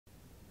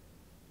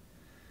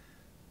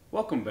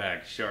Welcome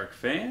back, shark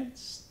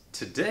fans.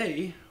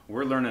 Today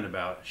we're learning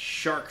about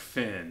shark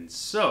fins.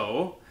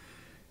 So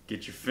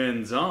get your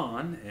fins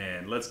on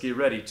and let's get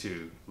ready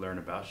to learn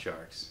about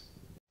sharks.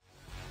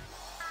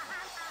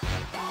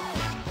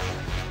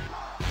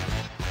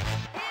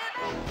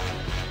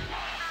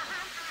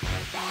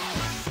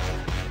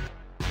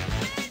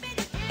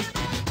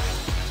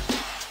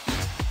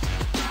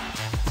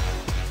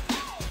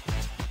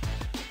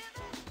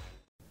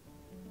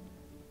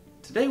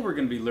 Today we're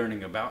going to be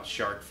learning about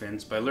shark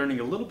fins by learning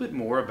a little bit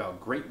more about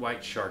great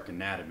white shark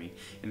anatomy,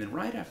 and then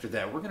right after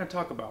that we're going to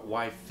talk about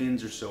why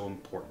fins are so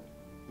important,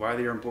 why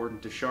they are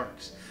important to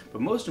sharks,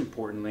 but most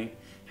importantly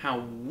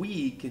how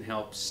we can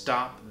help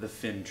stop the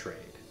fin trade.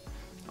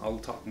 I'll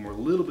talk a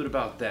little bit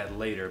about that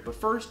later, but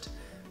first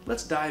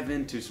let's dive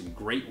into some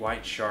great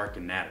white shark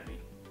anatomy.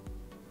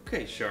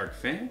 Okay, shark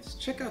fans,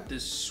 check out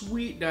this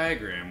sweet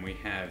diagram we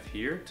have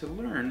here to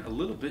learn a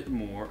little bit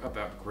more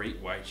about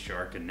great white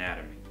shark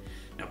anatomy.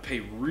 Now pay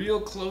real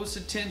close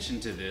attention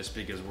to this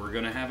because we're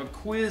going to have a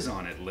quiz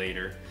on it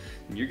later,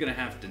 and you're going to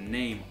have to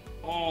name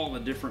all the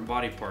different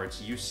body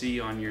parts you see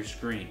on your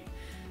screen.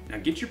 Now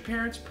get your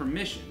parents'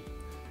 permission,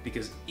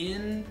 because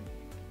in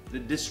the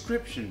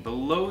description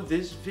below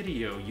this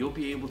video you'll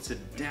be able to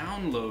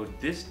download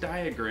this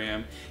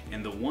diagram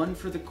and the one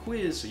for the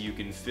quiz so you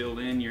can fill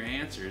in your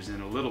answers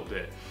in a little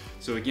bit.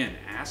 So again,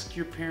 ask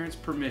your parents'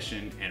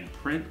 permission and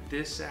print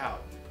this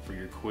out for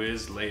your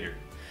quiz later.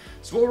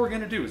 So what we're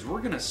going to do is we're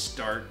going to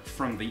start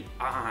from the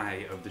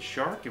eye of the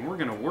shark, and we're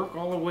going to work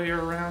all the way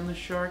around the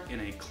shark in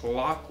a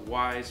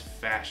clockwise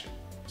fashion.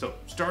 So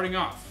starting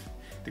off,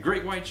 the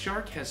great white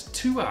shark has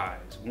two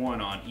eyes,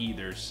 one on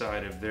either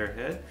side of their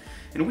head,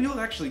 and we will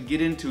actually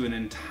get into an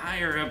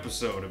entire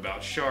episode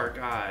about shark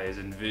eyes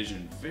and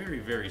vision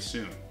very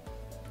soon.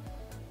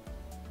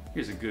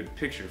 Here's a good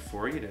picture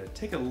for you to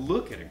take a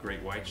look at a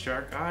great white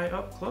shark eye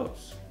up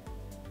close.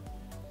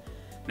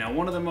 Now,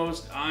 one of the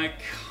most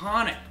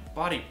iconic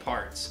body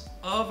parts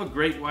of a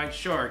great white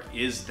shark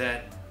is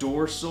that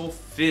dorsal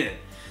fin.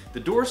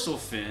 The dorsal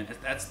fin,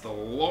 that's the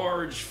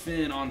large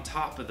fin on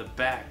top of the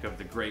back of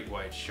the great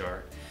white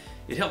shark.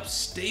 It helps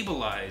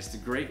stabilize the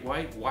great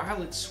white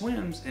while it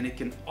swims, and it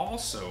can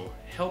also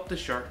help the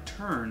shark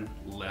turn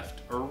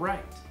left or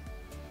right.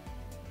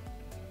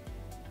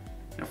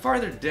 Now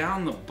farther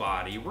down the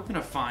body, we're going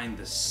to find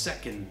the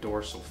second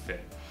dorsal fin,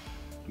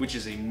 which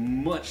is a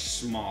much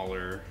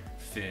smaller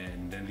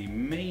fin than the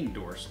main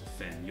dorsal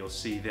fin. You'll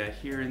see that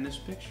here in this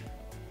picture.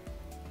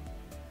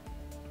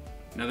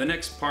 Now the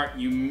next part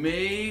you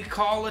may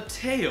call a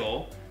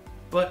tail,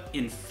 but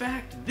in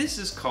fact this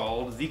is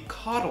called the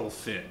caudal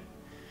fin.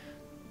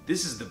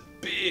 This is the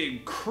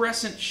big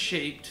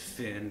crescent-shaped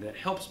fin that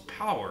helps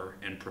power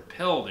and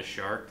propel the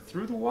shark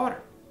through the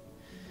water.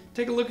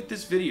 Take a look at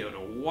this video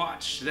to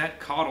watch that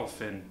caudal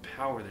fin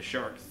power the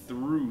shark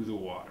through the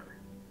water.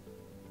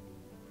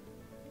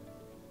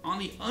 On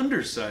the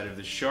underside of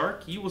the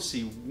shark, you will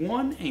see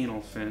one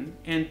anal fin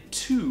and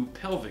two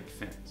pelvic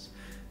fins.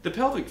 The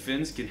pelvic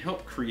fins can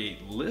help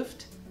create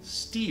lift,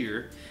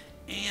 steer,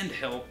 and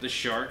help the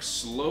shark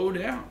slow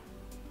down.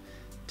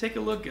 Take a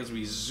look as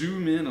we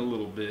zoom in a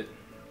little bit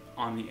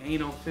on the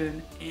anal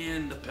fin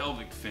and the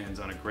pelvic fins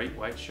on a great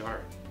white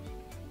shark.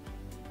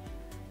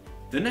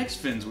 The next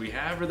fins we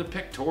have are the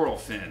pectoral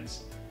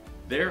fins.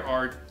 There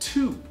are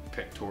two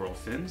pectoral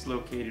fins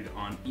located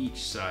on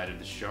each side of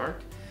the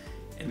shark.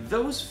 And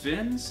those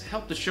fins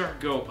help the shark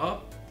go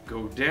up,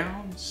 go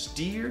down,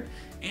 steer,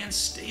 and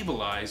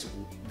stabilize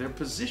their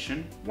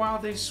position while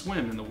they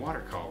swim in the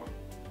water column.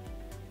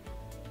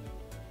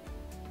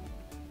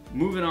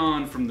 Moving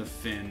on from the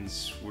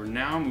fins, we're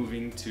now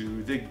moving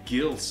to the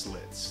gill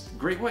slits.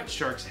 Great white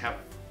sharks have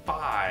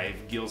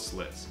 5 gill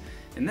slits,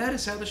 and that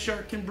is how the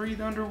shark can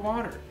breathe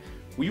underwater.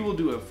 We will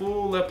do a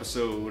full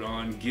episode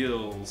on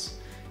gills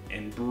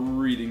and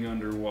breathing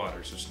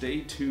underwater, so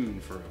stay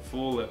tuned for a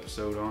full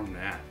episode on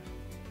that.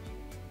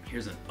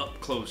 Here's an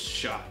up-close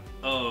shot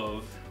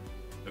of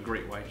a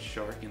great white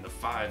shark and the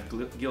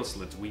 5 gill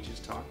slits we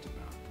just talked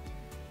about.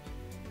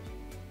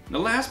 Now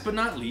last but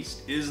not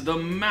least is the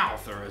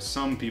mouth, or as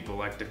some people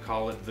like to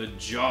call it, the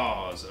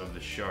jaws of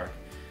the shark.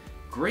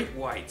 Great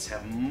whites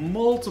have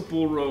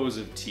multiple rows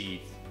of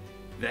teeth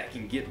that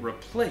can get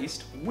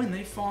replaced when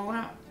they fall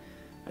out.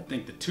 I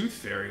think the tooth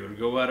fairy would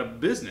go out of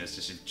business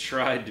if it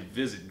tried to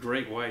visit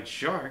great white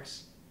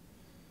sharks.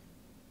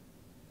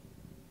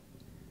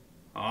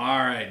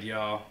 Alright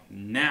y'all,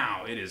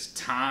 now it is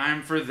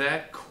time for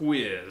that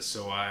quiz,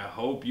 so I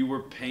hope you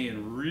were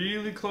paying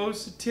really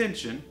close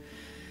attention.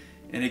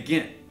 And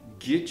again,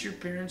 get your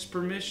parents'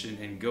 permission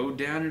and go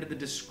down into the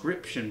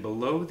description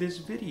below this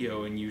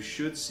video and you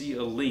should see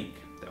a link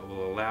that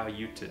will allow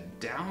you to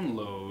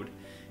download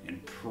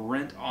and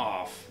print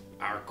off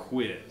our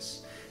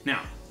quiz.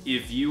 Now,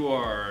 if you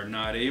are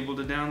not able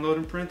to download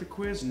and print the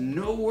quiz,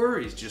 no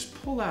worries. Just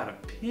pull out a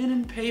pen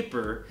and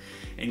paper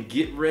and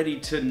get ready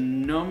to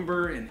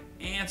number and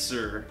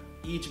answer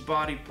each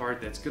body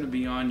part that's going to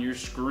be on your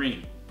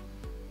screen.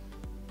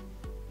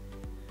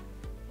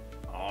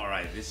 All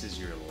right, this is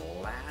your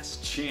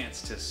last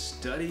chance to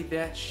study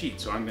that sheet.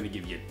 So I'm going to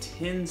give you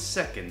 10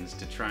 seconds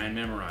to try and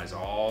memorize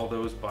all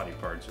those body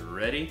parts.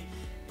 Ready?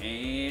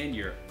 And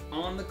you're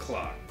on the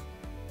clock.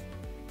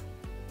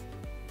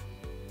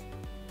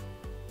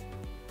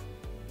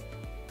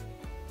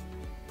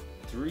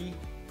 3,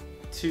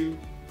 2,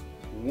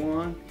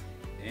 1,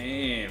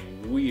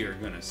 and we are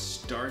going to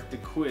start the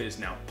quiz.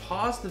 Now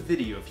pause the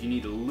video if you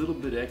need a little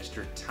bit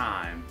extra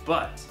time,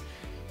 but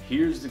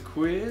here's the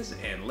quiz,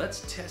 and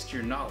let's test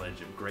your knowledge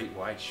of great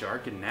white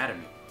shark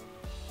anatomy.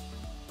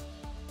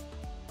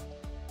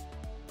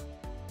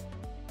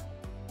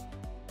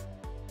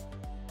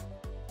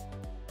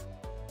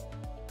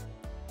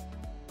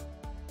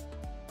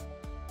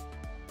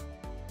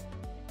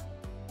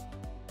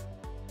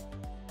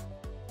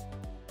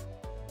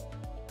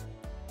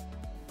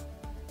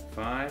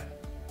 Five,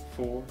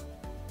 4,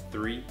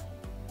 3,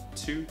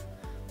 2,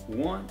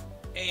 1,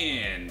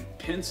 and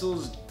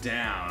pencils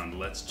down.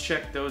 Let's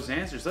check those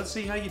answers. Let's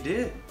see how you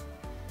did.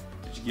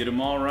 Did you get them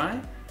all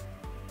right?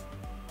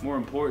 More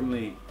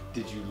importantly,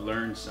 did you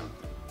learn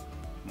something?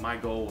 My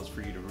goal was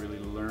for you to really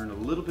learn a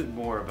little bit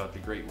more about the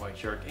great white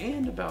shark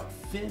and about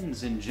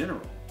fins in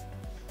general.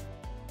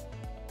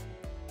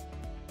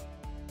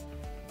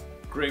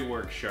 Great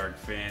work, shark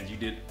fans. You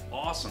did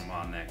awesome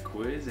on that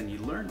quiz, and you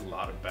learned a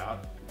lot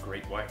about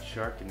great white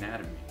shark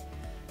anatomy.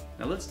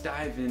 Now let's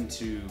dive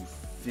into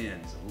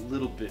fins a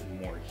little bit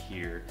more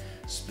here.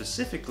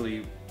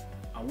 Specifically,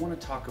 I want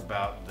to talk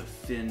about the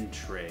fin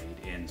trade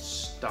and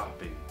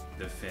stopping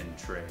the fin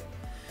trade.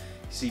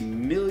 You see,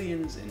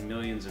 millions and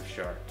millions of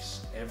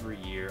sharks every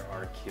year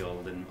are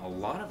killed, and a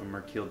lot of them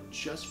are killed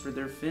just for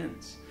their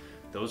fins.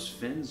 Those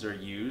fins are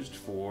used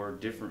for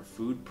different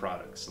food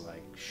products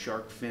like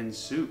shark fin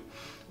soup,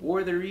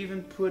 or they're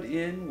even put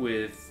in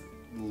with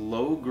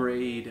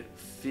low-grade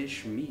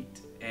fish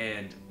meat.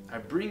 And I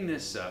bring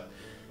this up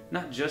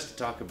not just to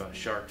talk about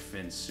shark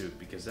fin soup,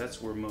 because that's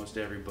where most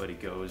everybody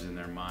goes in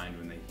their mind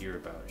when they hear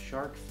about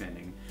shark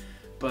finning,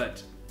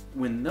 but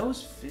when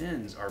those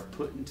fins are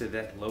put into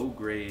that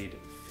low-grade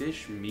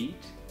fish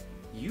meat,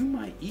 you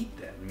might eat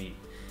that meat,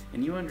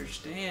 and you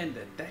understand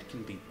that that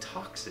can be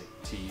toxic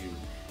to you.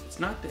 It's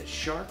not that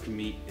shark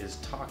meat is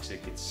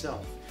toxic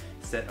itself,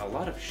 it's that a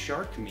lot of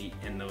shark meat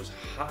and those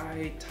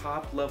high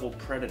top-level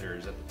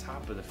predators at the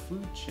top of the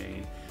food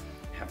chain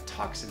have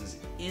toxins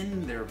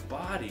in their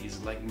bodies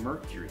like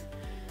mercury.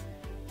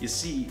 You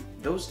see,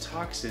 those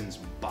toxins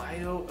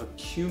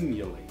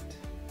bioaccumulate,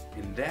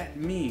 and that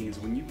means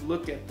when you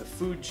look at the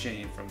food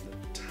chain from the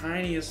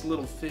tiniest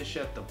little fish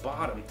at the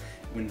bottom,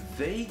 when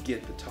they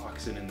get the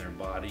toxin in their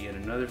body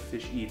and another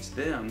fish eats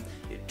them,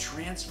 it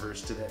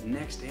transfers to that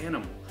next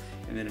animal,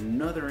 and then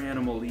another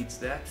animal eats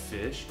that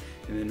fish,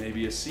 and then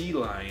maybe a sea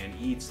lion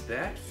eats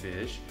that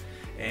fish,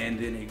 and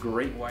then a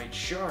great white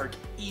shark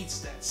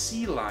eats that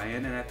sea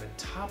lion, and at the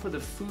top of the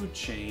food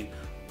chain,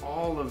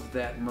 all of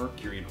that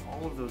mercury and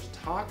all of those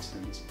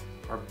toxins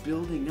are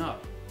building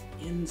up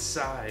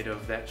inside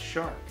of that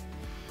shark.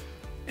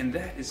 And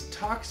that is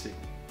toxic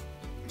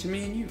to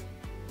me and you.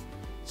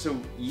 So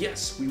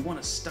yes, we want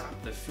to stop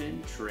the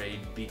fin trade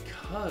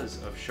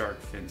because of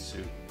shark fin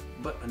soup.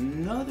 But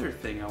another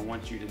thing I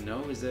want you to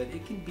know is that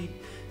it can be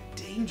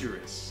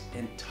dangerous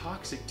and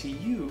toxic to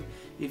you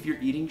if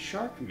you're eating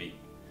shark meat.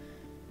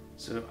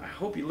 So I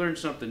hope you learned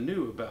something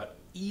new about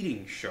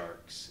eating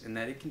sharks, and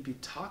that it can be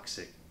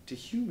toxic to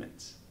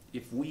humans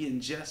if we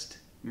ingest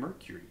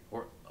mercury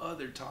or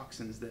other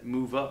toxins that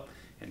move up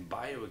and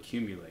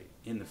bioaccumulate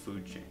in the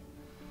food chain.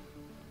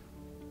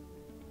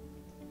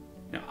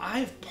 Now,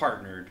 I've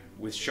partnered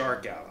with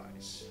Shark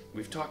Allies.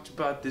 We've talked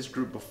about this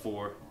group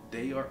before.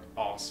 They are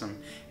awesome,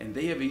 and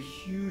they have a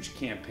huge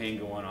campaign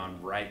going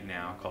on right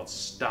now called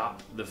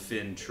Stop the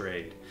Fin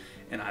Trade.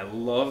 And I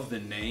love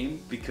the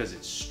name because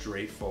it's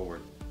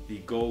straightforward. The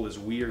goal is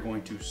we are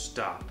going to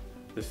stop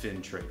the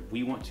fin trade.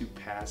 We want to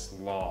pass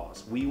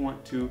laws. We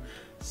want to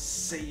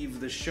save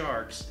the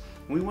sharks.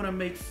 We want to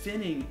make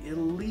finning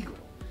illegal.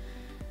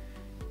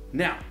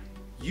 Now,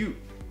 you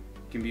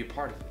can be a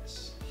part of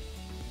this.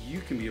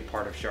 You can be a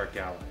part of Shark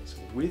Allies.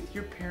 With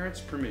your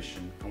parents'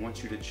 permission, I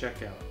want you to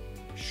check out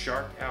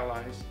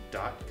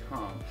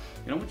sharkallies.com,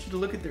 and I want you to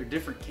look at their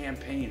different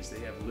campaigns they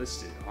have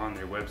listed on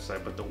their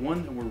website, but the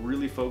one that we're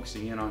really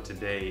focusing in on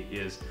today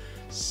is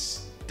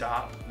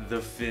Stop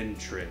the Fin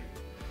Trade.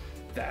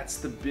 That's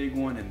the big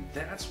one, and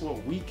that's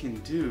what we can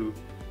do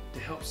to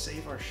help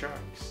save our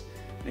sharks.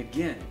 And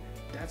again,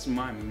 that's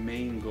my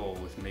main goal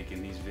with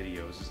making these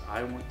videos, is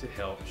I want to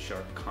help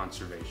shark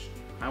conservation.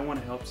 I want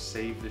to help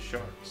save the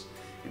sharks.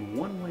 And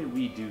one way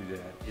we do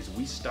that is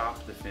we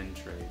stop the fin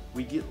trade.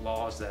 We get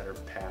laws that are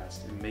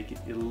passed and make it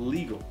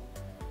illegal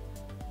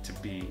to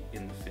be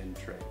in the fin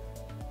trade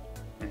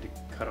and to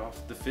cut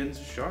off the fins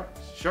of sharks.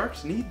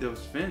 Sharks need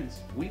those fins.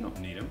 We don't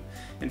need them.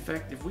 In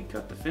fact, if we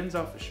cut the fins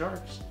off of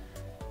sharks,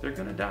 they're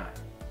gonna die.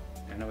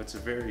 I know it's a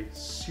very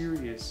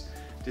serious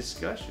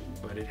discussion,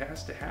 but it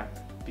has to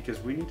happen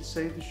because we need to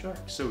save the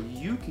sharks. So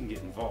you can get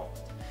involved.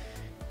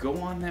 Go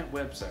on that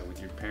website with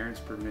your parents'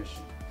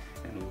 permission,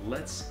 and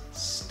let's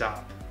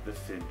stop the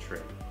fin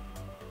trade.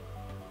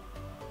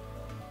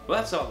 Well,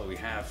 that's all that we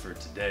have for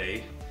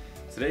today.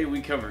 Today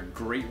we covered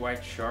great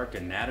white shark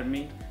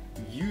anatomy.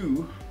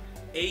 You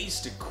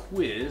aced a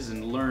quiz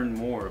and learned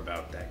more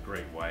about that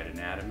great white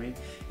anatomy.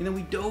 And then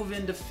we dove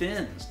into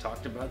fins,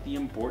 talked about the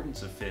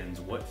importance of fins,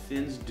 what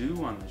fins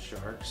do on the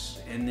sharks.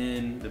 And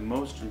then the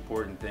most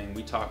important thing,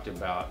 we talked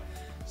about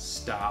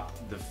stop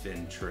the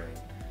fin trade.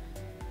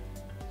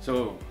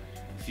 So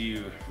if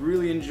you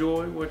really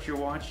enjoy what you're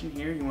watching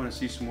here, you want to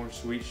see some more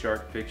sweet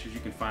shark pictures, you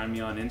can find me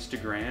on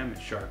Instagram at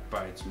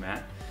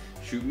SharkBitesMatt.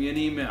 Shoot me an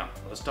email.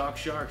 Let's talk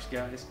sharks,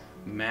 guys.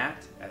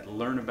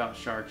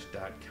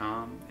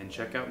 Matt@learnaboutsharks.com, and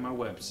check out my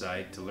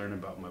website to learn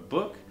about my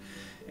book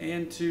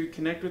and to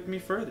connect with me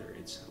further.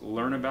 It's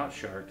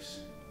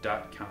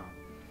learnaboutsharks.com.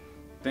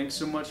 Thanks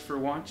so much for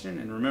watching,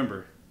 and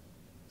remember,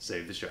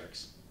 save the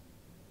sharks.